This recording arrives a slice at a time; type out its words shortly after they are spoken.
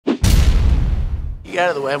You got out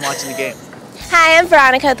of the way, I'm watching the game. Hi, I'm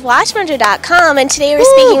Veronica with WatchMojo.com, and today we're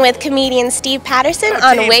speaking with comedian Steve Patterson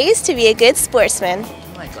on ways to be a good sportsman.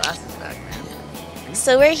 My glasses back, man.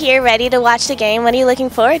 So we're here ready to watch the game. What are you looking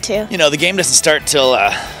forward to? You know, the game doesn't start till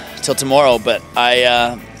tomorrow, but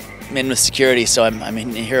I'm in with security, so I'm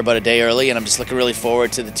in here about a day early, and I'm just looking really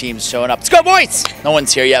forward to the teams showing up. Let's go, boys! No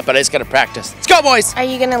one's here yet, but I just got to practice. Let's go, boys! Are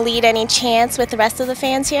you going to lead any chants with the rest of the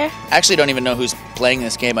fans here? I actually don't even know who's playing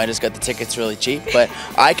this game. I just got the tickets really cheap, but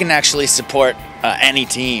I can actually support any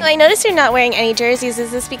team. I noticed you're not wearing any jerseys.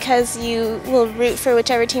 Is this because you will root for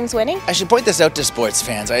whichever team's winning? I should point this out to sports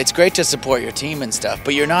fans. It's great to support your team and stuff,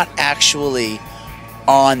 but you're not actually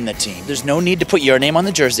on the team. There's no need to put your name on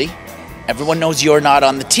the jersey. Everyone knows you're not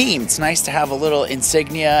on the team. It's nice to have a little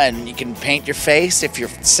insignia, and you can paint your face if you're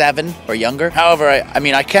 7 or younger. However,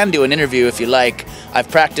 I can do an interview if you like. I've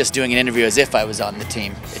practiced doing an interview as if I was on the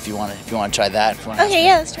team. If you want to try that. Okay,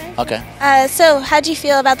 yeah, let's try. Okay. So how'd you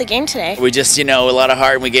feel about the game today? We just, a lot of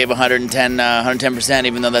heart, and we gave 110%,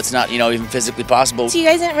 even though that's not, even physically possible. So you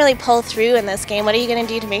guys didn't really pull through in this game. What are you going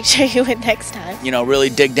to do to make sure you win next time? Really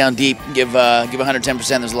dig down deep, give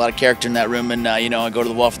 110%. There's a lot of character in that room, and I go to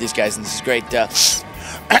the wall for these guys, and this is great. There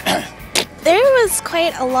was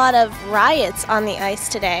quite a lot of riots on the ice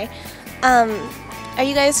today. Are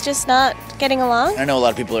you guys just not getting along? I know a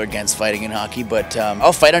lot of people are against fighting in hockey, but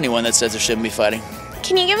I'll fight anyone that says there shouldn't be fighting.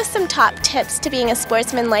 Can you give us some top tips to being a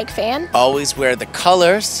sportsman-like fan? Always wear the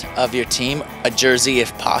colors of your team, a jersey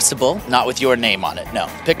if possible, not with your name on it, no.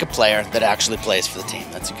 Pick a player that actually plays for the team.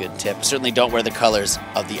 That's a good tip. Certainly don't wear the colors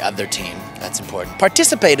of the other team. That's important.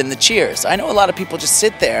 Participate in the cheers. I know a lot of people just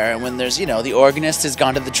sit there, and when there's, the organist has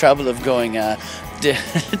gone to the trouble of going,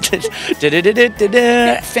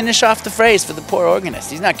 finish off the phrase for the poor organist.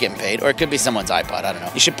 He's not getting paid, or it could be someone's iPod, I don't know.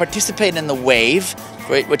 You should participate in the wave,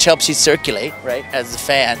 right, which helps you circulate, right, as a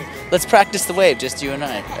fan. Let's practice the wave, just you and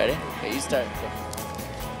I. Ready? Okay, you start.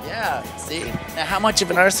 Yeah, see? Now, how much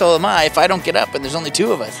of an arsehole am I if I don't get up and there's only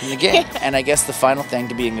 2 of us in the game? And I guess the final thing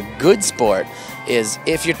to being a good sport is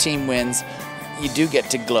if your team wins, you do get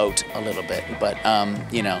to gloat a little bit, but,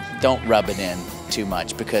 don't rub it in too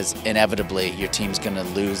much, because inevitably your team's going to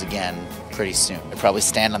lose again pretty soon. I'd probably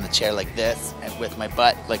stand on the chair like this and with my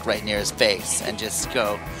butt like right near his face and just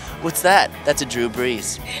go, "What's that?" That's a Drew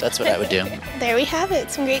Brees. That's what I would do. There we have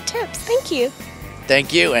it. Some great tips. Thank you.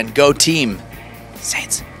 Thank you, and go team.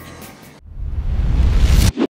 Saints.